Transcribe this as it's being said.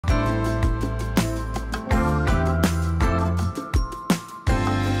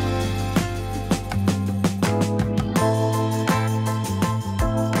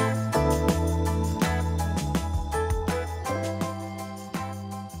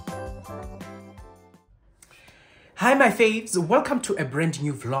Hi my faves, welcome to a brand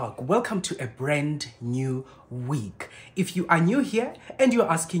new vlog. Welcome to a brand new week. If you are new here and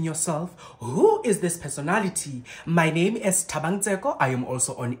you're asking yourself, who is this personality? My name is Thabang. I am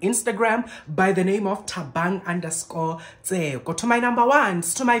also on Instagram by the name of Thabang_. To my number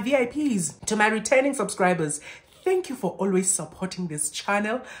ones, to my VIPs, to my returning subscribers, thank you for always supporting this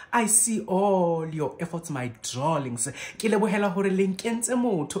channel. I see all your efforts, my darlings. I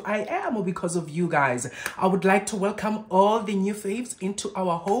am because of you guys. I would like to welcome all the new faves into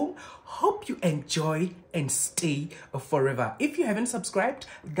our home. Hope you enjoy and stay forever. If you haven't subscribed,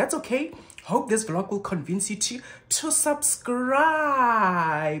 that's okay. Hope this vlog will convince you to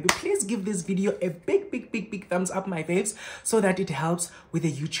subscribe. Please give this video a big thumbs up, my faves, so that it helps with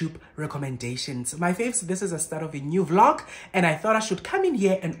the YouTube recommendations. My faves, this is the start of a new vlog, and I thought I should come in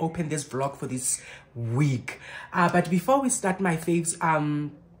here and open this vlog for this week. But before we start, my faves,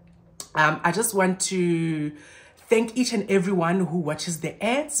 I just want to thank each and everyone who watches the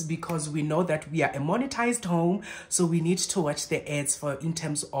ads, because we know that we are a monetized home, so we need to watch the ads for in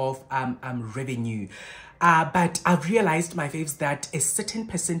terms of revenue. But I've realized, my faves, that a certain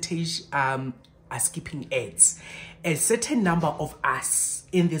percentage are skipping ads. A certain number of us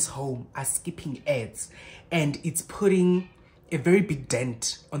in this home are skipping ads, and it's putting a very big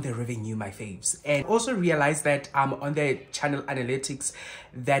dent on the revenue, my faves. And also realize that on the channel analytics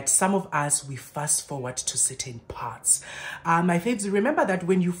that some of us, we fast forward to certain parts. My faves, remember that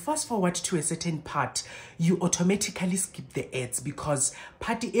when you fast forward to a certain part, you automatically skip the ads, because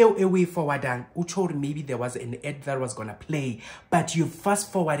party away forward, maybe there was an ad that was gonna play, but you fast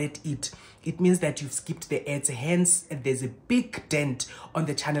forwarded it. It means that you've skipped the ads, hence there's a big dent on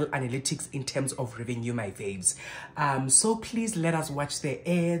the channel analytics in terms of revenue, my faves. So please let us watch the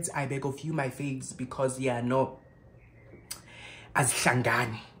ads, I beg of you, my faves, because as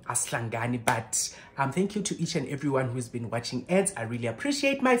Slangani, but thank you to each and everyone who's been watching ads. I really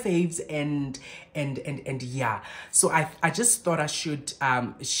appreciate, my faves, and yeah. So I just thought I should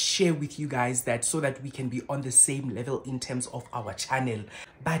share with you guys that, so that we can be on the same level in terms of our channel.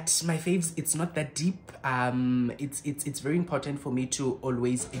 But my faves, it's not that deep. It's very important for me to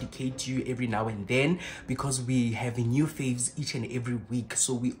always educate you every now and then, because we have new faves each and every week.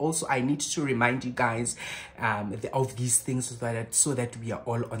 So I need to remind you guys of these things, so that we are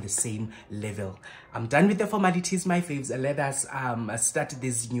all on the same level. I'm done with the formalities, my faves. Let us start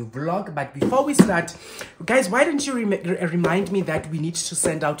this new vlog. But before we start, guys, why don't you remind me that we need to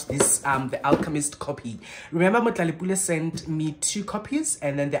send out this the Alchemist copy. Remember, Motlalipule sent me 2 copies,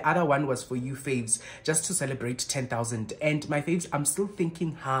 and then the other one was for you faves, just to celebrate 10,000. And my faves, I'm still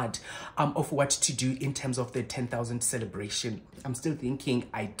thinking hard of what to do in terms of the 10,000 celebration. I'm still thinking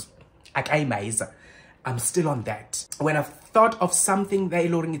I'm still on that. When I've thought of something that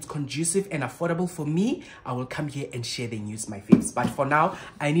it's conducive and affordable for me, I will come here and share the news, my faves. But for now,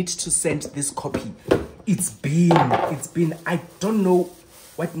 I need to send this copy. It's been, I don't know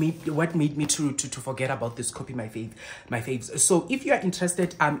what made me to forget about this copy, my faves. So if you are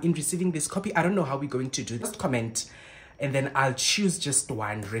interested in receiving this copy, I don't know how we're going to do it. Just comment, and then I'll choose just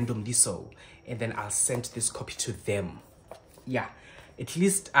one randomly, so, and then I'll send this copy to them. Yeah. At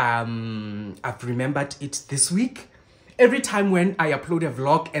least I've remembered it this week. Every time when I upload a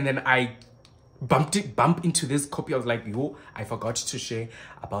vlog and then I bump into this copy, I was like, yo, I forgot to share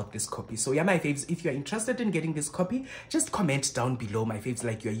about this copy. So yeah, my faves, if you're interested in getting this copy, just comment down below, my faves,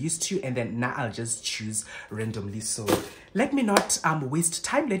 like you're used to, and then now I'll just choose randomly. So let me not waste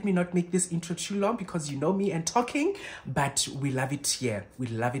time. Let me not make this intro too long, because you know me and talking, but we love it here. We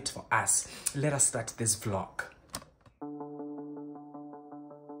love it for us. Let us start this vlog.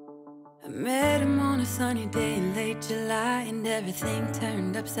 I met him on a sunny day in late July, and everything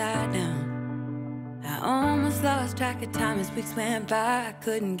turned upside down. I almost lost track of time as weeks went by. I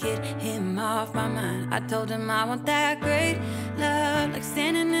couldn't get him off my mind. I told him I want that great love, like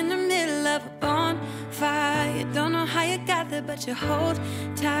standing in the middle of a bonfire. You don't know how you got there, but you hold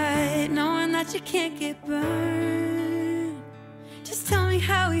tight, knowing that you can't get burned. Just tell me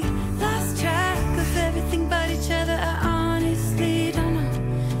how we lost track of everything but each other. I honestly don't know.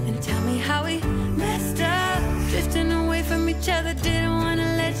 Tell me how we messed up, drifting away from each other. Didn't want to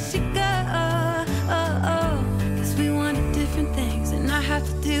let you go, cause we wanted different things, and I have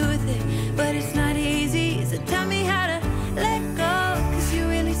to deal with it, but it's not easy. So tell me how to let go, cause you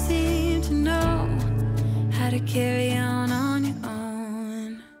really seem to know how to carry on your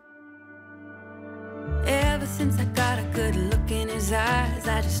own. Ever since I got a good look in his eyes,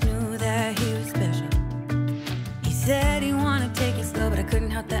 I just knew that he was special. He said he wanted to take it slow, but I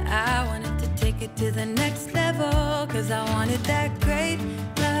couldn't help that I wanted to take it to the next level. Cause I wanted that great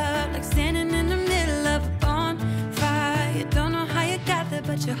love, like standing in the middle of a bonfire.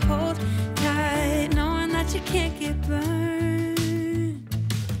 you hold tight, knowing that you can't get burned.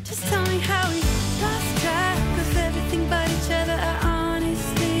 Just tell me how we lost track of everything but each other. I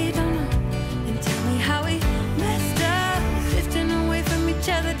honestly don't know. And tell me how we messed up, drifting away from each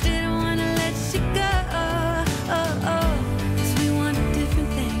other. Didn't want to let you go. Cause we wanted different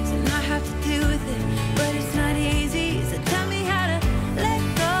things and I have to deal with it, but it's not easy. So tell me how to let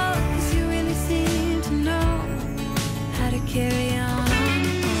go, cause you really seem to know how to carry on.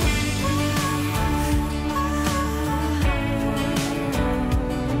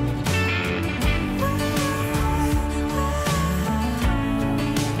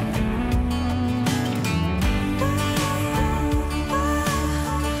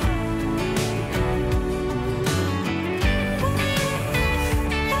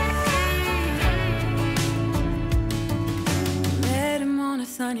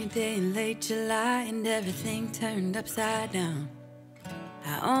 Sunny day in late July and everything turned upside down.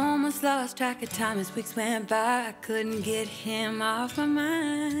 I almost lost track of time as weeks went by. I couldn't get him off my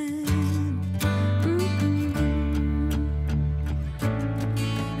mind.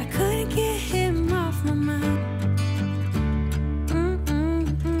 I couldn't get him off my mind.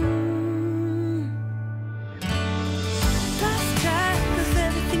 Lost track of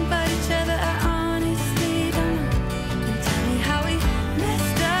everything but each other. I honestly don't know. And tell me how we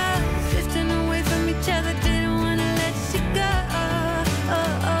messed up, drifting away from each other. Didn't want to let you go.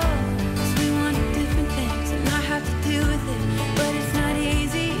 Cause we wanted different things and I have to deal with it, but it's not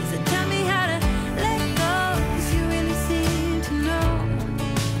easy. So tell me how to let go, cause you really seem to know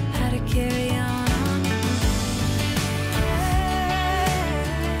how to carry on.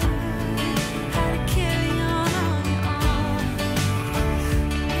 How to carry on.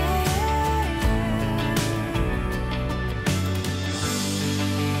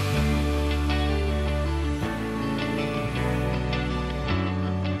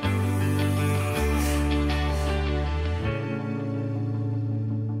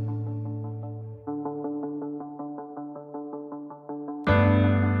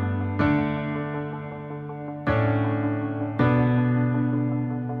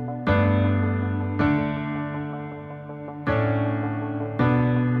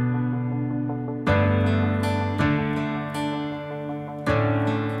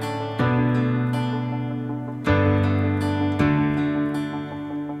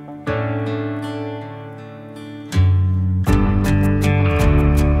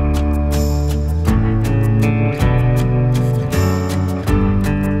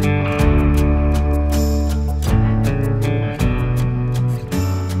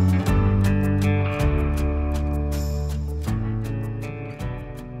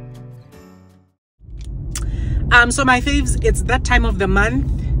 So my faves, it's that time of the month.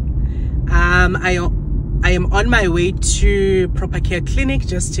 I am on my way to Proper Care Clinic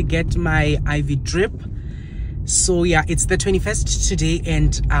just to get my IV drip. So yeah, it's the 21st today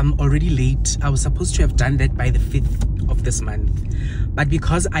and I'm already late. I was supposed to have done that by the 5th of this month, but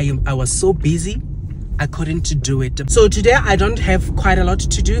because I was so busy, I couldn't do it. So today I don't have quite a lot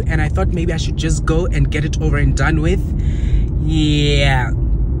to do and I thought maybe I should just go and get it over and done with. Yeah.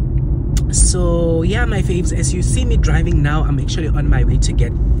 So yeah, my faves, as you see me driving now, I'm actually on my way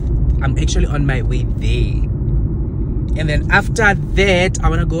there. And then after that, I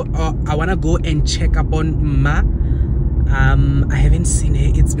wanna go and check up on Ma. I haven't seen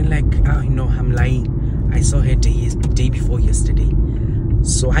her. It's been like, oh no, I'm lying. I saw her day before yesterday.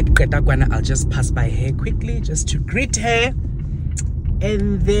 So I'll just pass by her quickly just to greet her.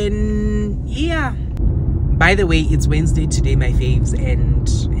 And then yeah. By the way, it's Wednesday today, my faves,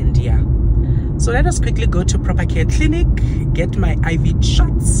 and yeah. So let us quickly go to Proper Care Clinic, get my IV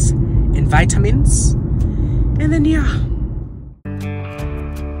shots and vitamins, and then yeah.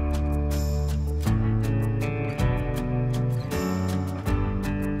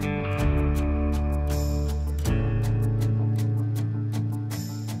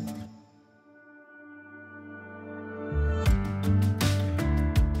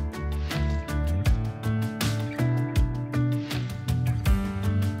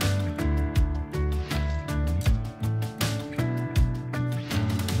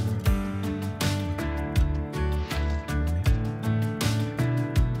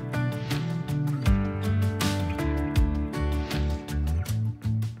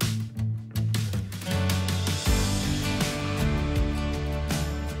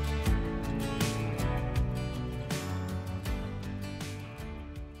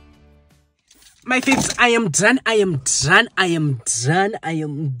 My faves, I am done,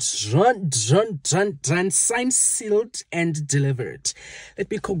 signed, sealed, and delivered.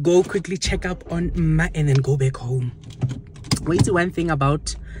 Let me go quickly check up on Ma and then go back home. wait, one thing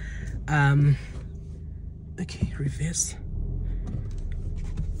about okay, reverse.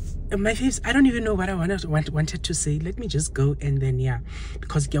 My faves, I don't even know what I wanted to say. Let me just go and then yeah,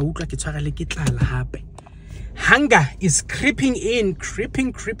 because hunger is creeping in,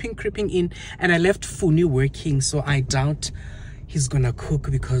 creeping in, and I left Funi working, so I doubt he's gonna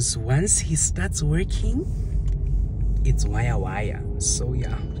cook, because once he starts working, it's wire. So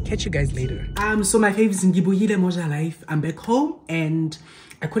yeah, catch you guys later. So my faves, ngibuyile moja life. I'm back home and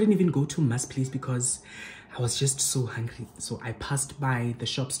I couldn't even go to Mass Place because I was just so hungry. So I passed by the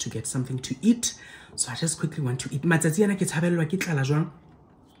shops to get something to eat. So I just quickly want to eat.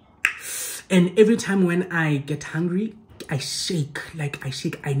 And every time when I get hungry, I shake.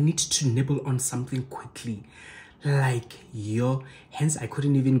 I need to nibble on something quickly. Hence I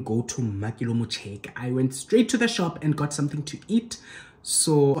couldn't even go to Makilomo check. I went straight to the shop and got something to eat.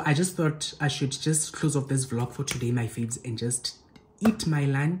 So I just thought I should just close off this vlog for today, my faves, and just eat my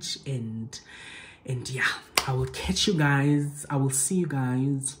lunch and yeah, I will catch you guys. I will see you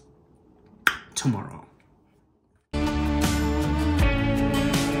guys tomorrow.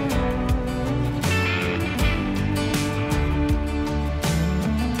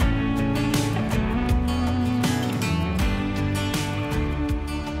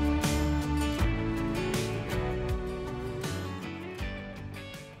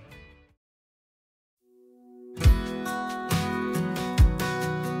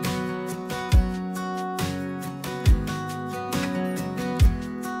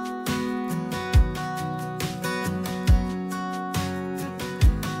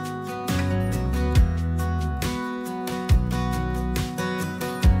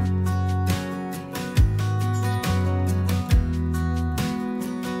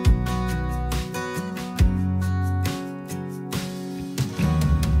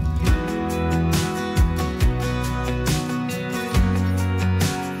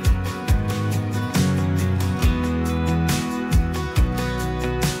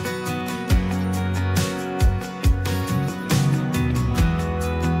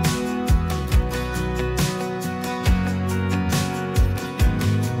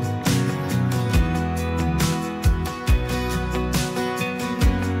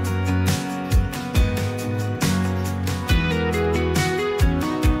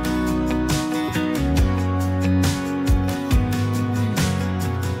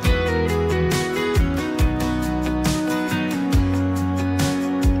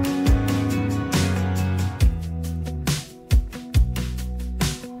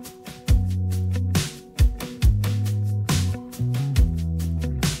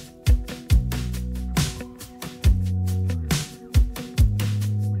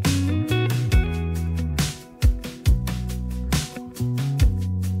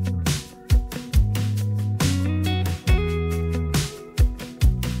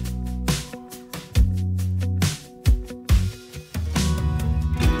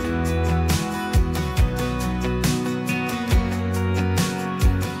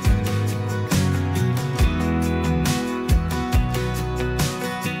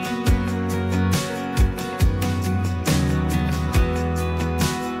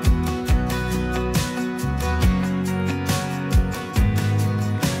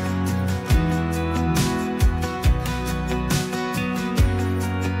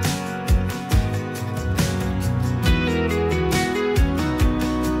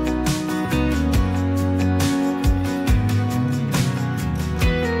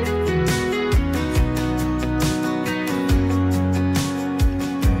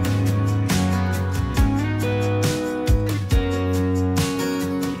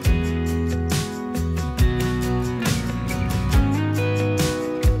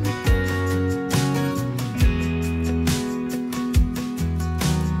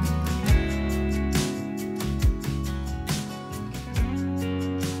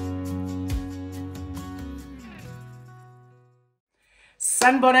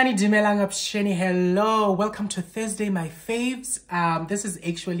 Sanbonani Dumelang Apsheni. Hello, welcome to Thursday, my faves. This is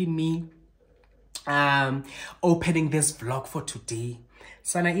actually me opening this vlog for today.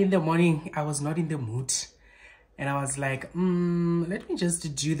 Sana, in the morning, I was not in the mood. And I was like, let me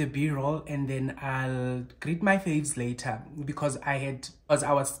just do the B-roll and then I'll greet my faves later. Because I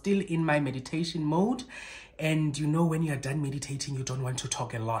was still in my meditation mode. And you know, when you're done meditating, you don't want to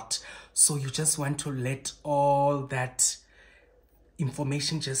talk a lot. So you just want to let all that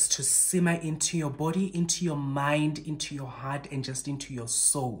information just to simmer into your body, into your mind, into your heart, and just into your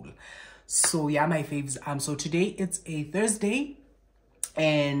soul. So yeah, my faves, so today it's a Thursday,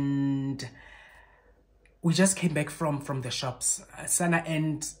 and we just came back from the shops, Sana,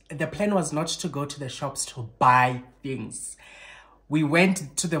 and the plan was not to go to the shops to buy things. We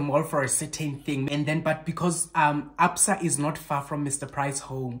went to the mall for a certain thing, and then, but because Absa is not far from Mr. Price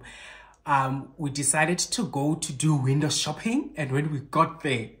home, we decided to go to do window shopping. And when we got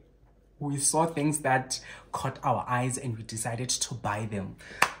there, we saw things that caught our eyes and we decided to buy them.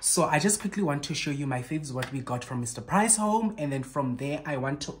 So I just quickly want to show you my faves, what we got from Mr. Price home. And then from there, I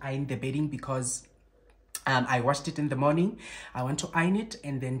want to iron the bedding because I washed it in the morning. I want to iron it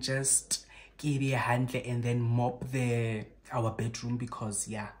and then just give it a hand and then mop our bedroom because,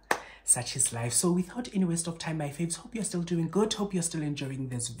 yeah, such is life. So without any waste of time, my faves, hope you're still doing good. Hope you're still enjoying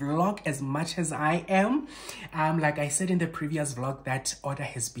this vlog as much as I am. Like I said in the previous vlog, that order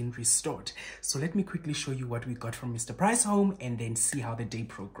has been restored. So let me quickly show you what we got from Mr. Price home and then see how the day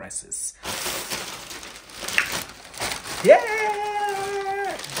progresses. Yeah!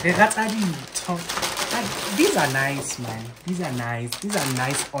 These are nice, man. These are nice. These are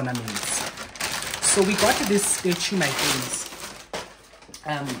nice ornaments. So we got this statue, my friends.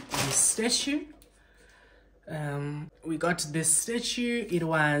 This statue. We got this statue. It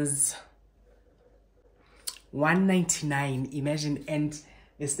was $199. Imagine, and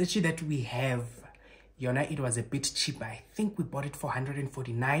the statue that we have, it was a bit cheaper. I think we bought it for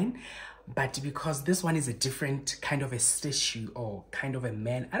 $149. But because this one is a different kind of a statue or kind of a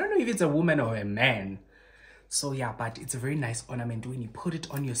man, I don't know if it's a woman or a man. So yeah, but it's a very nice ornament. When you put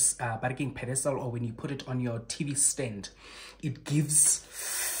it on your barking pedestal or when you put it on your TV stand, it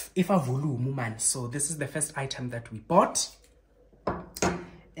gives if a volume, man. So this is the first item that we bought.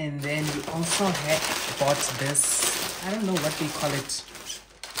 And then we also had bought this, I don't know what they call it.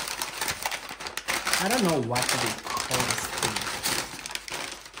 I don't know what they call this thing.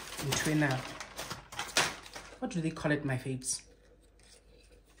 What do they call it, my faves?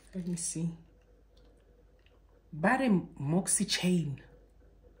 Let me see. But a moxie chain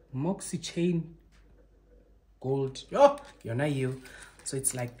gold. Oh, you're not you. So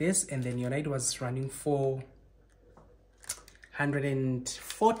it's like this, and then it was running for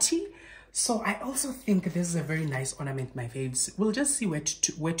 $140. So I also think this is a very nice ornament, my faves. We'll just see where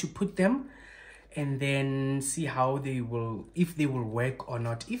to put them, and then see how they will, if they will work or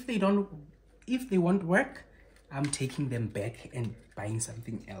not. If they won't work, I'm taking them back and buying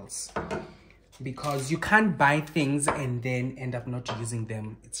something else. Because you can't buy things and then end up not using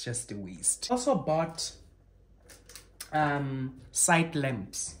them. It's just a waste. Also bought side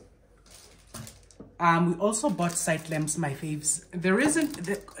lamps. We also bought side lamps, my faves. There isn't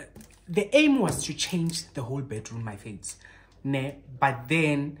the aim was to change the whole bedroom, my faves. But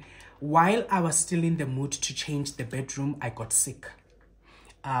then while I was still in the mood to change the bedroom, I got sick.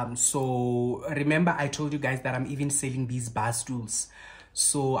 So remember I told you guys that I'm even selling these bar stools.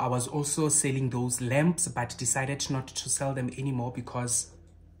 So I was also selling those lamps, but decided not to sell them anymore because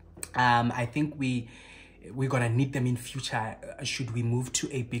I think we're gonna need them in future. Should we move to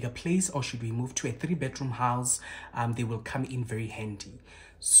a bigger place or should we move to a 3-bedroom house, they will come in very handy.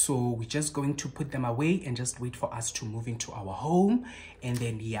 So we're just going to put them away and just wait for us to move into our home. And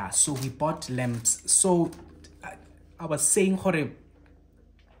then yeah, so we bought lamps. So I was saying,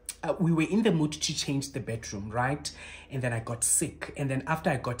 we were in the mood to change the bedroom, right? And then I got sick. And then after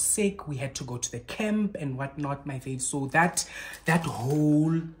I got sick, we had to go to the camp and whatnot, my face. So that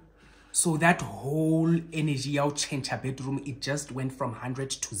whole energy out change our bedroom, it just went from 100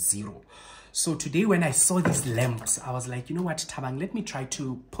 to 0. So today when I saw these lamps, I was like, you know what, Thabang, let me try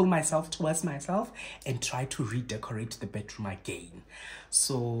to pull myself towards myself and try to redecorate the bedroom again.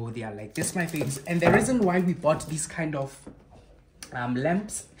 So they are like this, my face. And the reason why we bought these kind of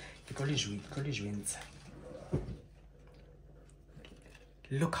lamps,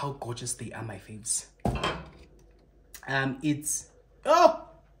 look how gorgeous they are, my faves. It's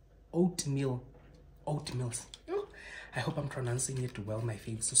oatmeal. Oh, I hope I'm pronouncing it well, my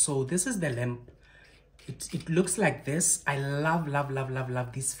faves. So this is the lamp. It looks like this. I love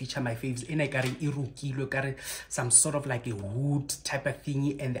this feature, my faves. And I got some sort of like a wood type of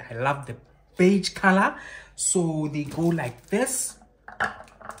thingy, and I love the beige color. So they go like this.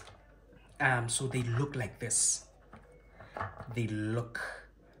 So they look like this. They look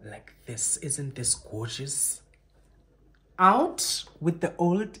like this. Isn't this gorgeous? Out with the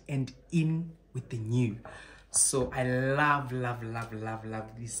old and in with the new. So I love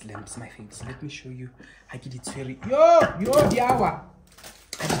these lamps, my faves. Let me show you. I get it very yawa.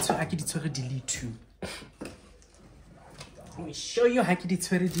 I get it very delete too. Let me show you how I get it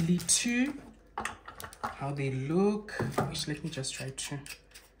very delete too. How they look. Let me just try to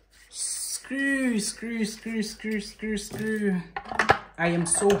screw. I am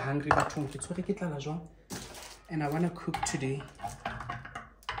so hungry, but and I want to cook today.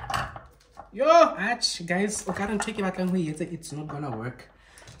 Yo, Arch, guys, it's not gonna work.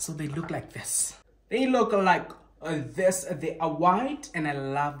 So they look like this. They look like this. They are white, and I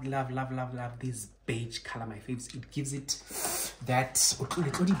love this beige color, my faves. It gives it that.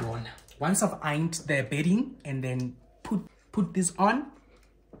 Once I've ironed the bedding and then put this on,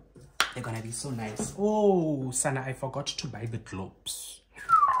 they're gonna be so nice. Oh, Sana, I forgot to buy the globes.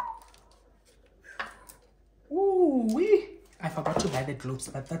 Ooh, I forgot to buy the globes,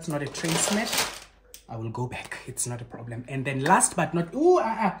 but that's not a train smash. I will go back. It's not a problem. And then last but not...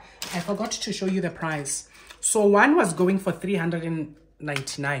 I forgot to show you the price. So one was going for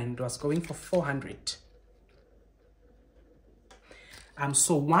 399. It was going for 400.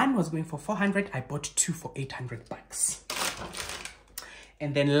 So one was going for 400. I bought two for 800 bucks.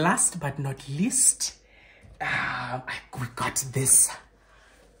 And then last but not least, we got this.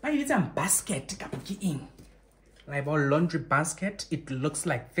 It's a basket. Like a laundry basket. It looks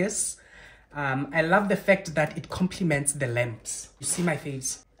like this. I love the fact that it complements the lamps. You see my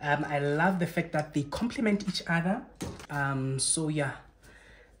face? I love the fact that they complement each other. So yeah,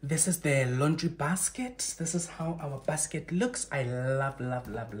 this is the laundry basket. This is how our basket looks. I love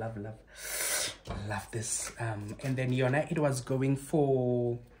this. And then Yona, it was going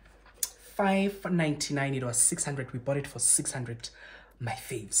for $5.99. It was 600. We bought it for 600. My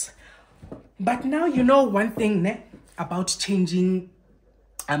faves. But now you know one thing about changing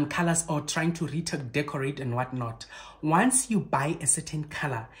colors or trying to decorate and whatnot. Once you buy a certain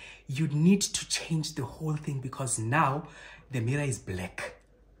color, you need to change the whole thing, because now the mirror is black,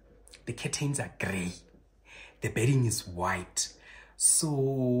 the curtains are gray, the bedding is white.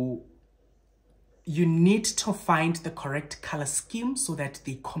 So you need to find the correct color scheme so that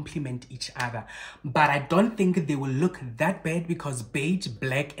they complement each other. But I don't think they will look that bad, because beige,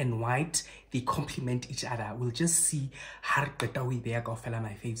 black and white, they complement each other. We'll just see how my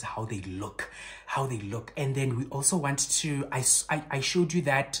faves, how they look. And then we also want to, I showed you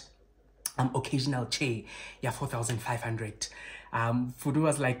that occasional chair, yeah, 4,500. Fudu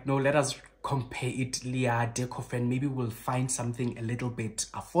was like, no, let us compare it, Leah Decofen. Maybe we'll find something a little bit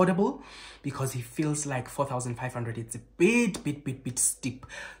affordable, because he feels like 4,500, it's a bit steep.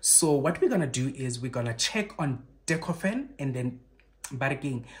 So what we're gonna do is we're gonna check on Decofen, and then but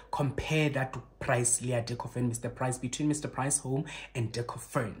again compare that price, Leah Decofen, Mr. Price, between Mr. Price Home and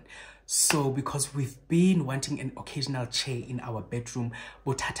Decofen. So because we've been wanting an occasional chair in our bedroom,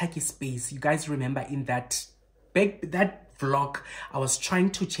 Botataki space, you guys remember in that vlog, I was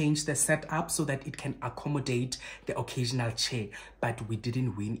trying to change the setup so that it can accommodate the occasional chair, but we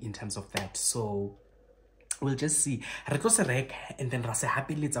didn't win in terms of that. So we'll just see. And then but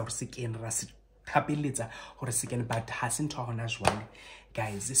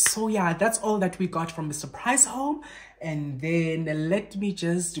guys, so yeah, that's all that we got from Mr. Price Home. And then let me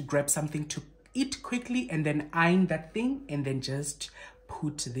just grab something to eat quickly, and then iron that thing, and then just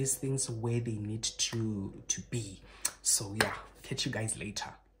put these things where they need to be. So yeah, catch you guys later.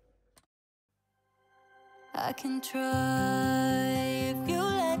 I can try if you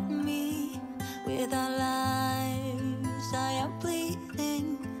let me. With our lives I am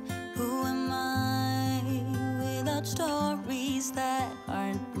bleeding. Who am I without stories that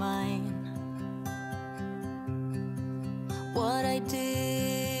aren't mine? What I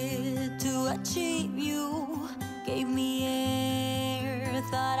did to achieve you gave me air,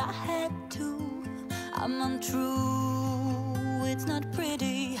 thought I had to. I'm untrue, it's not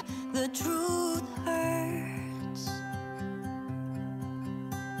pretty, the truth hurts.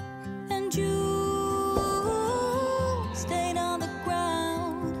 And you stayed on the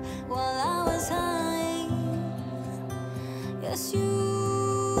ground while I was high. Yes,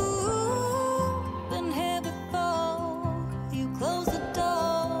 you've been here before, you closed the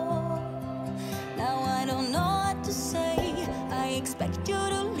door. Now I don't know what to say, I expect you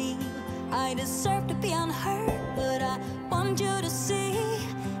to leave. I deserve to be unheard, but I want you to see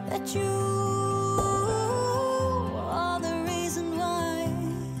that you are the reason why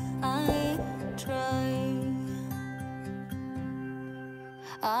I try.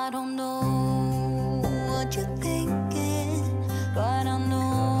 I don't know what you're thinking, but I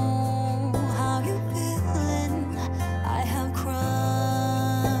know how you're feeling. I have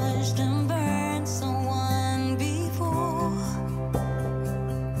crushed and burned someone before,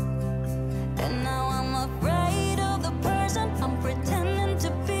 and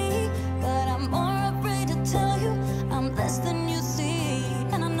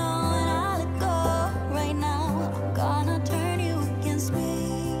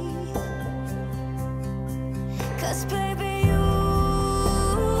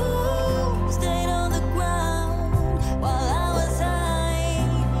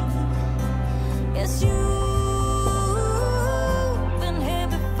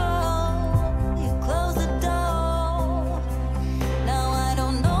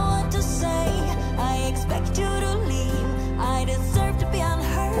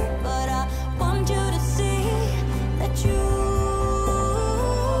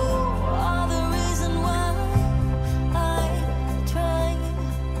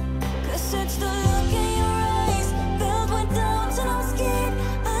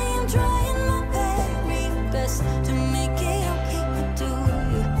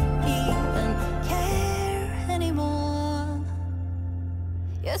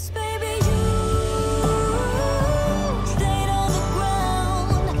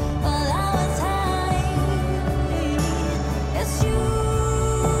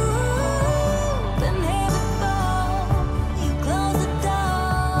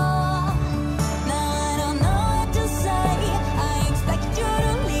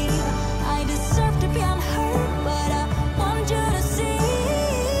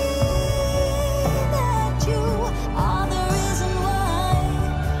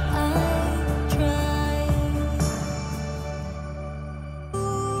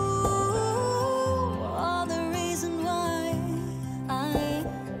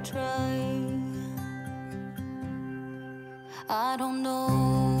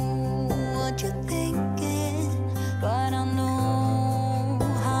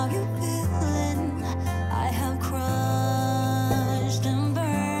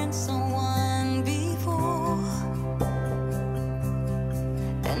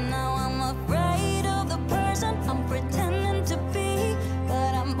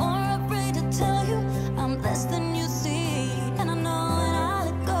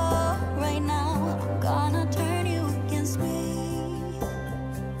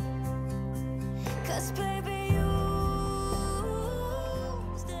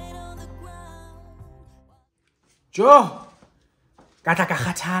Joe, kata ka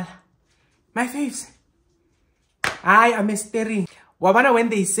khathala. My faves. I am a mystery. Wabana when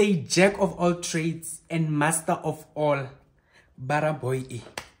they say jack of all trades and master of all. Bara boy.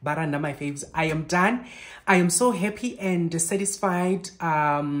 Bara na my faves. I am done. I am so happy and satisfied.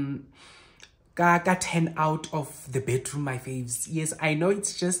 Got 10 out of the bedroom, my faves. Yes, I know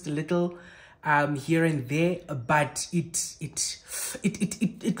it's just a little here and there, but it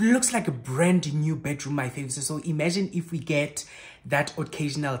looks like a brand new bedroom, my faves. So imagine if we get that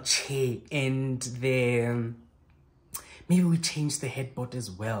occasional chair and the maybe we change the headboard as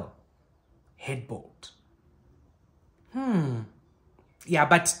well. Headboard. Yeah,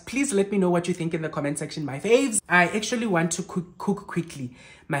 but please let me know what you think in the comment section, my faves. I actually want to cook quickly,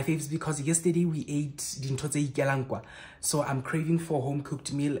 my faves, because yesterday we ate dintotse ikelangwa. So I'm craving for home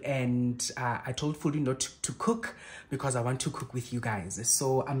cooked meal, and I told Fully not to cook because I want to cook with you guys.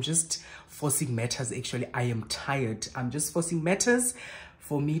 So I'm just forcing matters. Actually, I am tired. I'm just forcing matters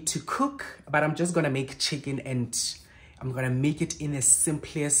for me to cook, but I'm just gonna make chicken, and I'm gonna make it in the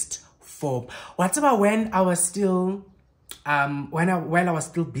simplest form. What about when I was still while I was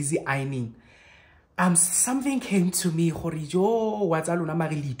still busy ironing, something came to me.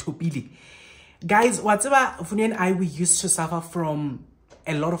 Guys, whatever Funi and I, we used to suffer from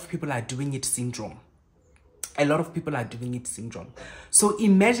a lot of people are doing it syndrome. A lot of people are doing it syndrome. So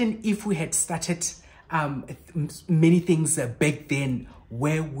imagine if we had started many things back then,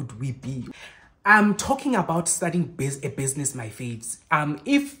 where would we be? I'm talking about starting a business, my faves.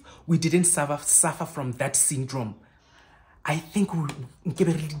 If we didn't suffer from that syndrome, I think we'll be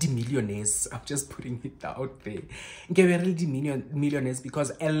really millionaires. I'm just putting it out there. Be really millionaires,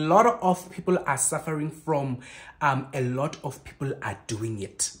 because a lot of people are suffering from a lot of people are doing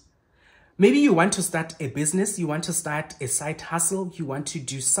it. Maybe you want to start a business, you want to start a side hustle, you want to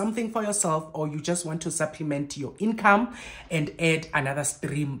do something for yourself, or you just want to supplement your income and add another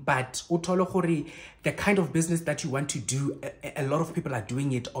stream. But the kind of business that you want to do, a lot of people are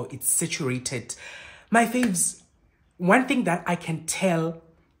doing it, or it's saturated. My faves, one thing that I can tell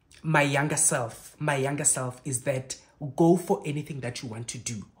my younger self is that go for anything that you want to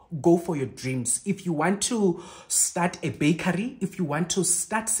do. Go for your dreams. If you want to start a bakery, if you want to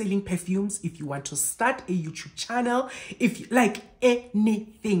start selling perfumes, if you want to start a YouTube channel, if you like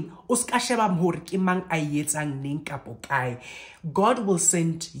anything, God will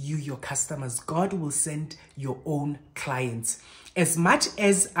send you your customers. God will send your own clients. As much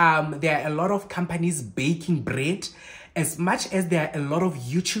as there are a lot of companies baking bread, as much as there are a lot of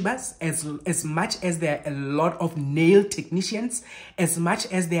YouTubers, as much as there are a lot of nail technicians, as much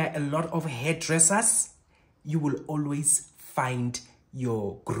as there are a lot of hairdressers, you will always find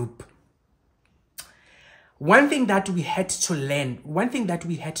your group. One thing that we had to learn, one thing that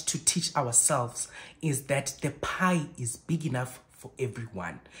we had to teach ourselves is that the pie is big enough for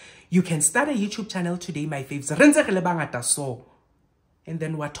everyone. You can start a YouTube channel today, my faves, and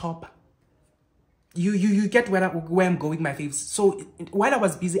then what top? You get where I'm going, my faves. So while I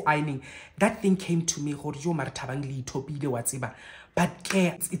was busy ironing, that thing came to me. But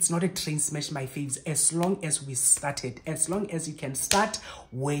it's not a train smash, my faves. As long as we started, as long as you can start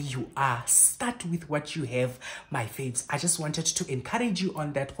where you are, start with what you have, my faves. I just wanted to encourage you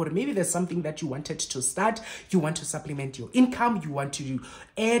on that. Or maybe there's something that you wanted to start, you want to supplement your income, you want to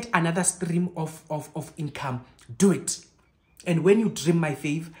add another stream of income. Do it. And when you dream, my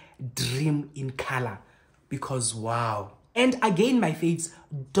fave, dream in color, because wow. And again, my faves,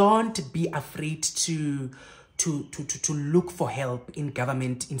 don't be afraid to look for help in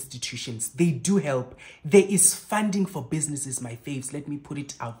government institutions. They do help. There is funding for businesses, my faves. Let me put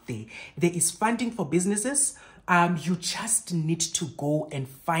it out there. There is funding for businesses. You just need to go and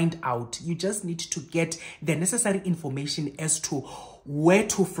find out. You just need to get the necessary information as to where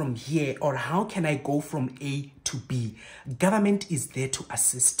to from here, or how can I go from A to B. Government is there to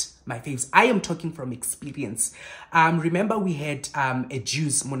assist, my faves. I am talking from experience. Remember we had a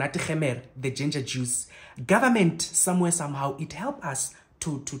juice, Monate Khemer, the ginger juice. Government, somewhere, somehow, it helped us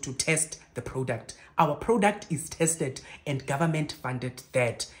to test the product. Our product is tested and government funded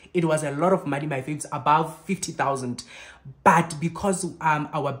that. It was a lot of money, my faves, above 50,000. But because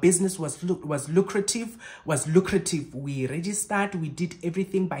our business was lucrative, we registered, we did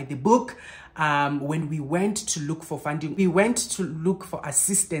everything by the book. When we went to look for funding, we went to look for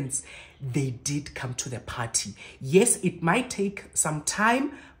assistance, they did come to the party. Yes, it might take some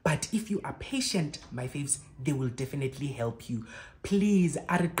time, But if you are patient, my faves, they will definitely help you. Please,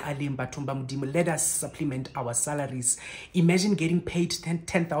 let us supplement our salaries. Imagine getting paid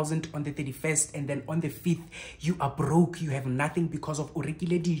 10,000 on the 31st, and then on the 5th, you are broke. You have nothing because of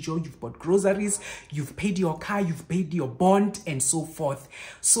Orekile Dijo. You've bought groceries, you've paid your car, you've paid your bond, and so forth.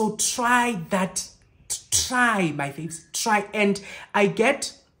 So try that. Try, my faves. Try. And I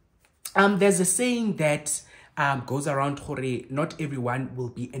get, there's a saying that goes around, not everyone will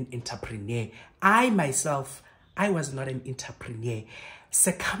be an entrepreneur. I myself, I was not an entrepreneur.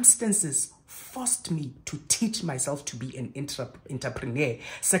 Circumstances forced me to teach myself to be an entrepreneur.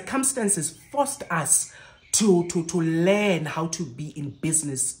 Circumstances forced us to learn how to be in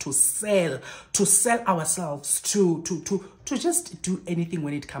business, to sell ourselves, to just do anything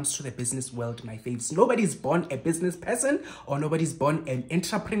when it comes to the business world, my faves. Nobody's born a business person, or nobody's born an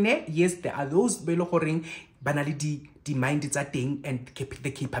entrepreneur. Yes, there are those banality, the mind is a thing, and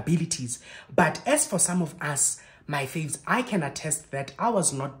the capabilities. But as for some of us, my faves, I can attest that I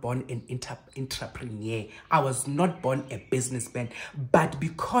was not born an entrepreneur. I was not born a businessman. But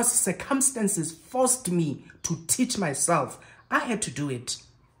because circumstances forced me to teach myself, I had to do it.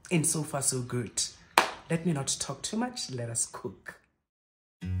 And so far, so good. Let me not talk too much. Let us cook.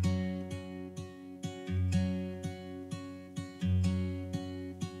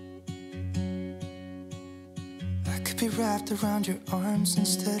 Be wrapped around your arms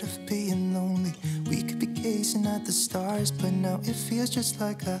instead of being lonely. We could be gazing at the stars, but now it feels just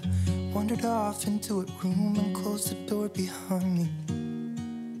like I wandered off into a room and closed the door behind me.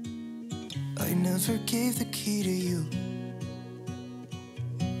 I never gave the key to you,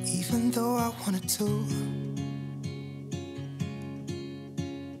 even though I wanted to.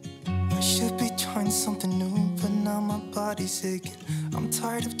 I should be trying something new, but now my body's aching. I'm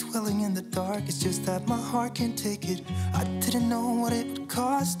tired of dwelling in the dark, it's just that my heart can't take it. I didn't know what it would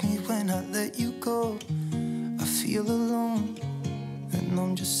cost me when I let you go. I feel alone, and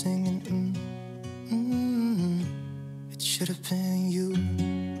I'm just singing, It should have been you.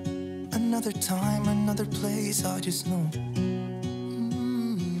 Another time, another place, I just know.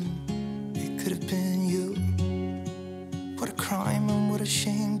 It could have been you. What a crime and what a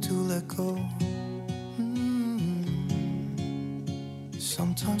shame to let go.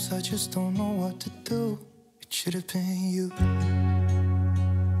 Sometimes I just don't know what to do. It should have been you.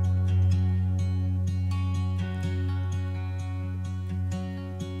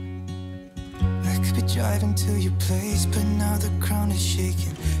 I could be driving to your place, but now the ground is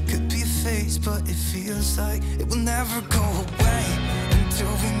shaking. Could be a phase, but it feels like it will never go away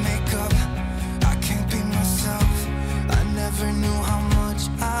until we make up. I can't be myself. I never knew how much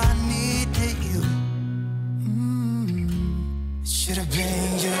I needed you. Should have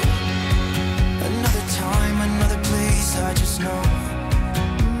been you. Another time, another place, I just know.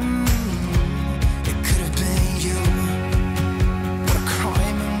 It could have been you. What a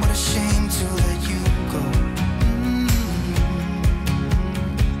crime and what a shame to let you go.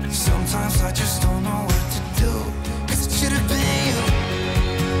 Sometimes I just don't know what to do, 'cause it should have been you.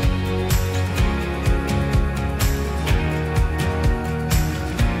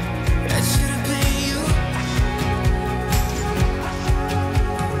 It should have been you.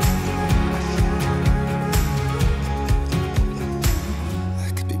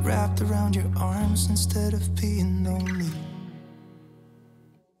 Wrapped around your arms instead of being lonely.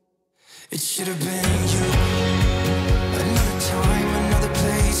 It should have been you. Another time, another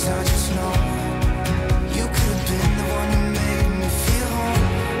place, I just know. You could have been the one who made me feel home.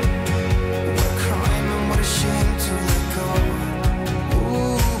 What a crime and what a shame to let go.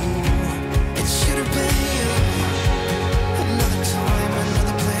 Ooh, it should have been you. Another time,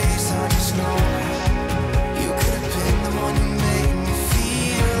 another place, I just know. You could have been the one who made me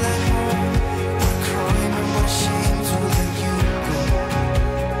feel at home. What a crime and what a shame to let you go.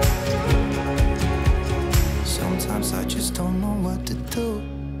 Sometimes I just don't know what to do.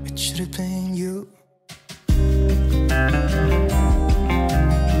 It should have been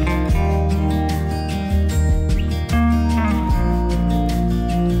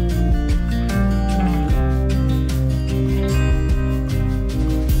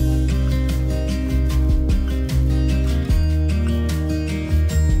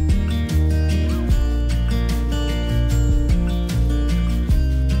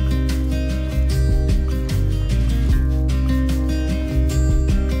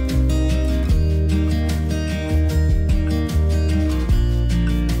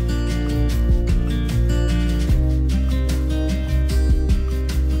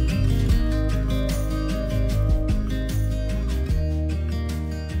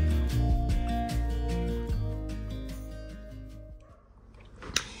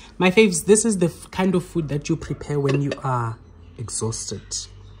My faves, this is the kind of food that you prepare when you are exhausted.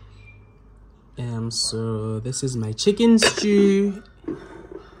 So this is my chicken stew.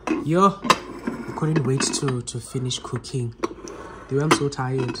 Yo, I couldn't wait to finish cooking. Dude, I'm so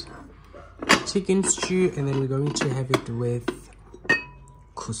tired. Chicken stew, and then we're going to have it with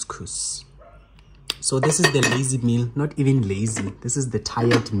couscous. So this is the lazy meal. Not even lazy. This is the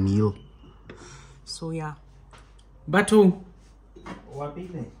tired meal. So yeah. Batu.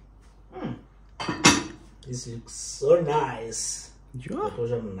 This looks so nice. Yeah.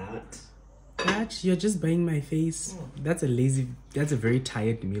 Because I'm not. Catch, you're just buying my face. That's a very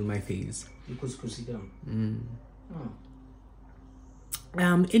tired meal, my face.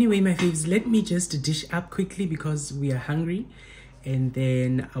 Anyway, my faves, let me just dish up quickly because we are hungry, and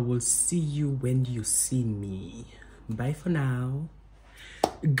then I will see you when you see me. Bye for now.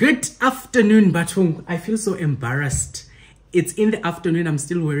 Good afternoon, Batung. I feel so embarrassed. It's in the afternoon. I'm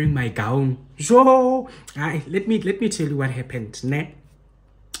still wearing my gown. So, let me tell you what happened. Ne?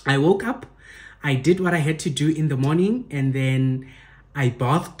 I woke up. I did what I had to do in the morning, and then I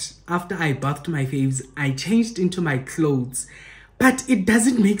bathed. After I bathed my faves, I changed into my clothes. But it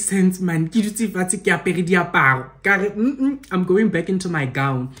doesn't make sense, man. I'm going back into my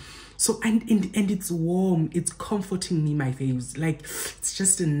gown. So, and it's warm. It's comforting me, my faves. Like, it's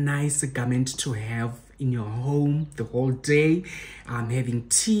just a nice garment to have in your home the whole day. I'm having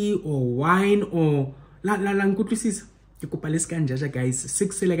tea or wine or guys.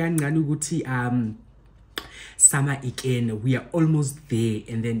 Summer again. We are almost there,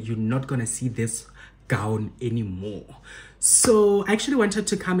 and then you're not gonna see this gown anymore. So I actually wanted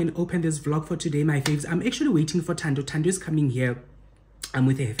to come and open this vlog for today, my faves. I'm actually waiting for Tando. Tando is coming here. I'm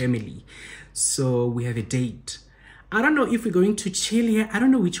with her family, so we have a date. I don't know if we're going to chill here. I don't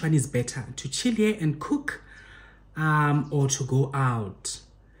know which one is better, to chill here and cook or to go out.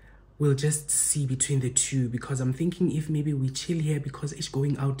 We'll just see between the two, because I'm thinking if maybe we chill here, because it's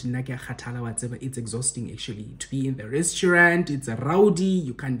going out whatever, it's exhausting actually to be in the restaurant. It's rowdy,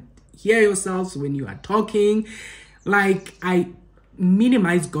 you can't hear yourselves when you are talking. Like, I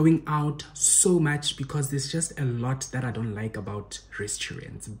minimize going out so much because there's just a lot that I don't like about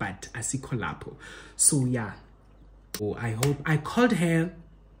restaurants, but asikolapo. So yeah, I hope. I called her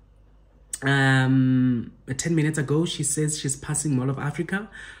 10 minutes ago. She says she's passing Mall of Africa.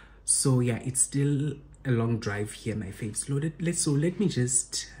 So yeah, it's still a long drive here, my faves. So let me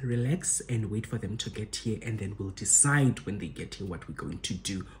just relax and wait for them to get here, and then we'll decide when they get here what we're going to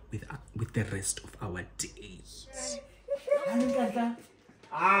do with the rest of our day.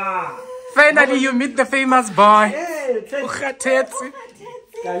 Finally, you meet the famous boy. Hey,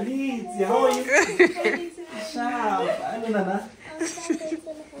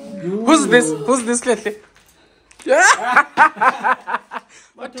 Who's this? Who's this little?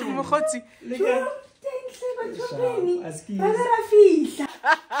 What to Mokoti? He's still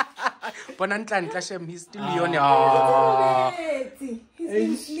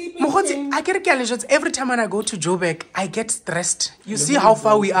Mokoti, I get a every time when I go to Joburg, I get stressed. You see how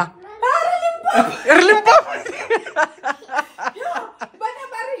far we are.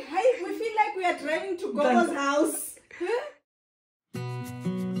 We feel like we are driving to Gogo's house.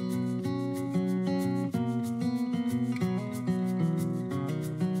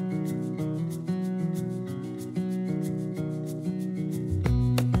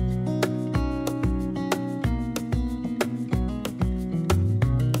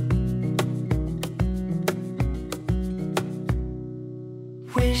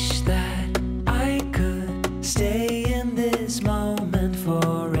 Wish that I could stay in this moment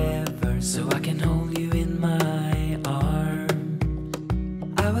forever, so I can hold you in my arms.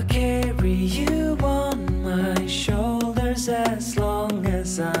 I will carry you on my shoulders as long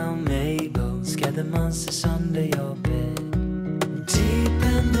as I'm able. Scare the monsters under your bed, deep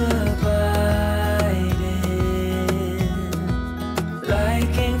and abiding.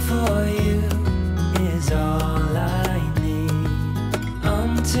 Liking for you is all I need.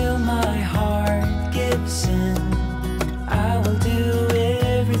 Until my heart gives in, I will do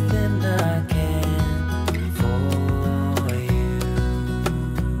everything I can for you.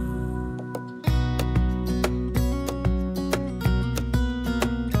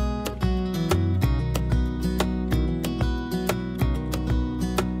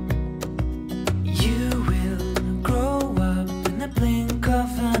 You will grow up in the blink of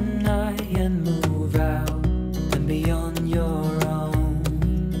an eye and move out and beyond your own.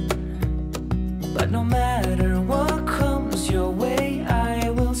 But no matter what comes your way, I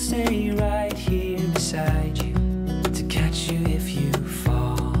will stay right here beside you to catch you if you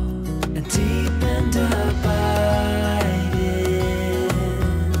fall. And deep and abiding,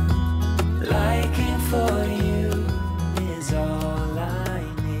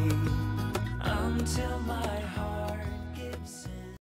 till my